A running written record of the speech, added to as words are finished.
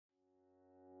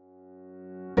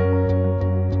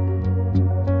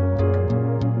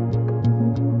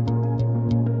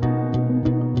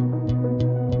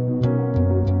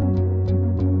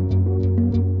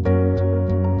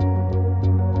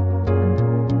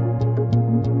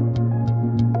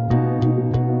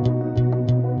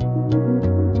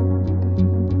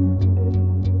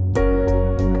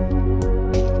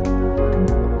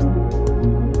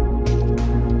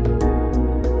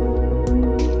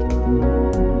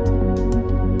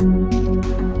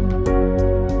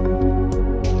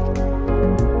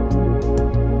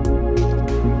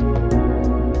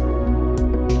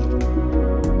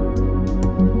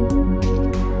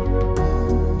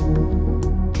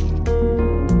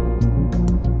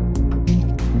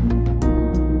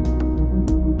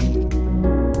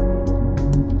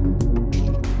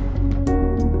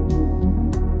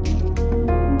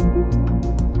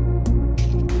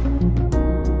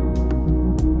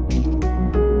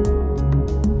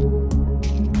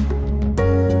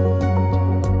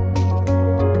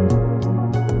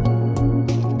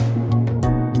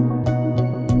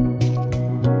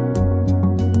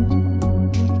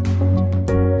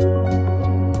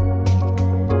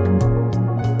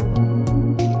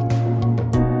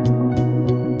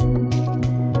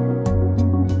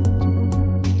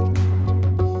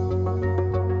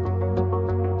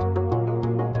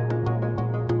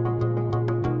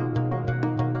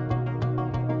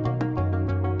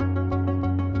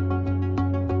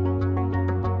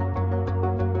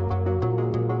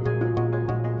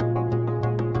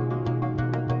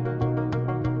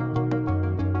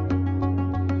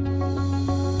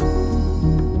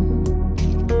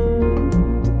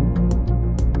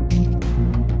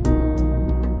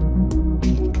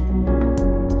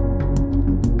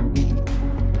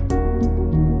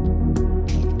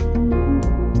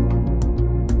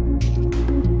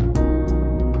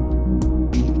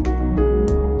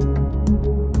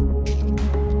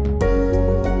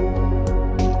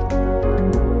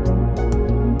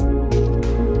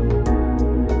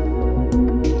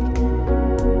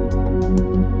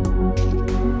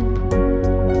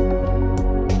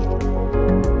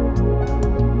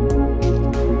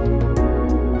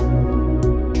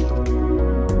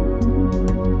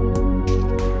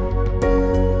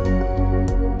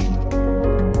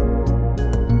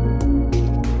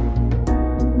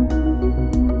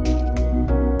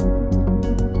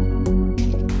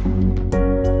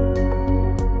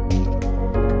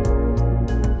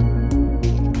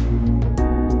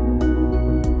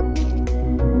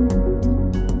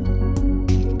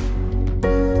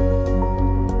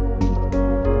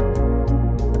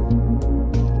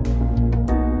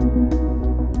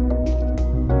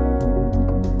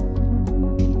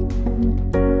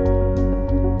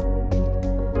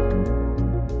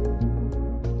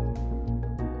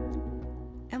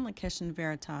Lakesh in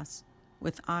Veritas,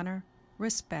 with honor,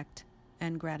 respect,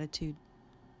 and gratitude.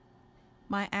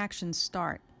 My actions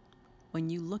start when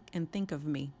you look and think of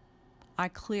me. I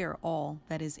clear all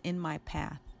that is in my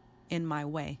path, in my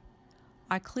way.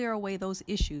 I clear away those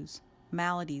issues,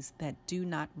 maladies that do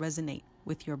not resonate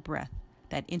with your breath,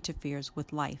 that interferes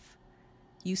with life.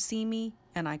 You see me,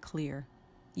 and I clear.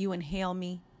 You inhale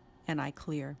me, and I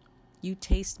clear. You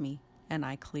taste me, and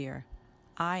I clear.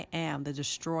 I am the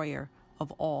destroyer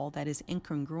of all that is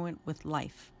incongruent with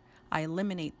life. I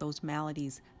eliminate those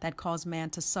maladies that cause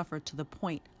man to suffer to the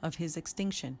point of his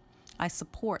extinction. I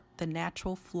support the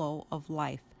natural flow of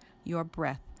life, your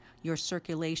breath, your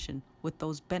circulation, with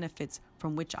those benefits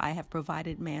from which I have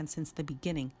provided man since the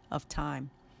beginning of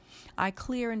time. I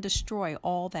clear and destroy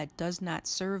all that does not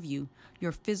serve you,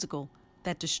 your physical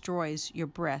that destroys your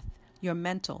breath, your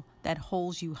mental that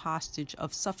holds you hostage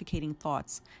of suffocating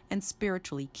thoughts, and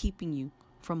spiritually keeping you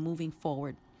from moving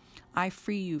forward. I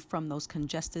free you from those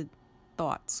congested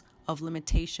thoughts of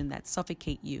limitation that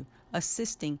suffocate you,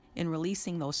 assisting in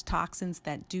releasing those toxins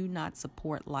that do not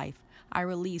support life. I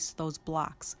release those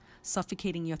blocks,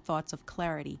 suffocating your thoughts of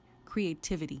clarity,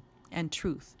 creativity, and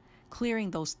truth,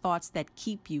 clearing those thoughts that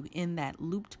keep you in that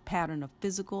looped pattern of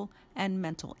physical and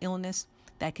mental illness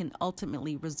that can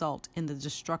ultimately result in the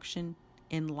destruction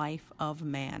in life of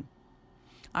man.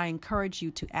 I encourage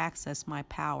you to access my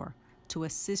power to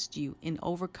assist you in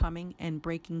overcoming and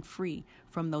breaking free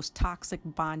from those toxic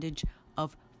bondage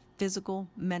of physical,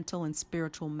 mental, and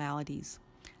spiritual maladies.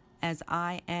 As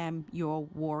I am your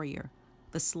warrior,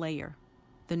 the slayer,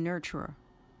 the nurturer,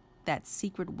 that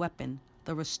secret weapon,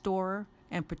 the restorer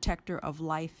and protector of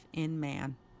life in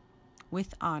man,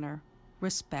 with honor,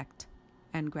 respect,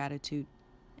 and gratitude.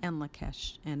 And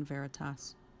Lakesh and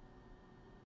Veritas.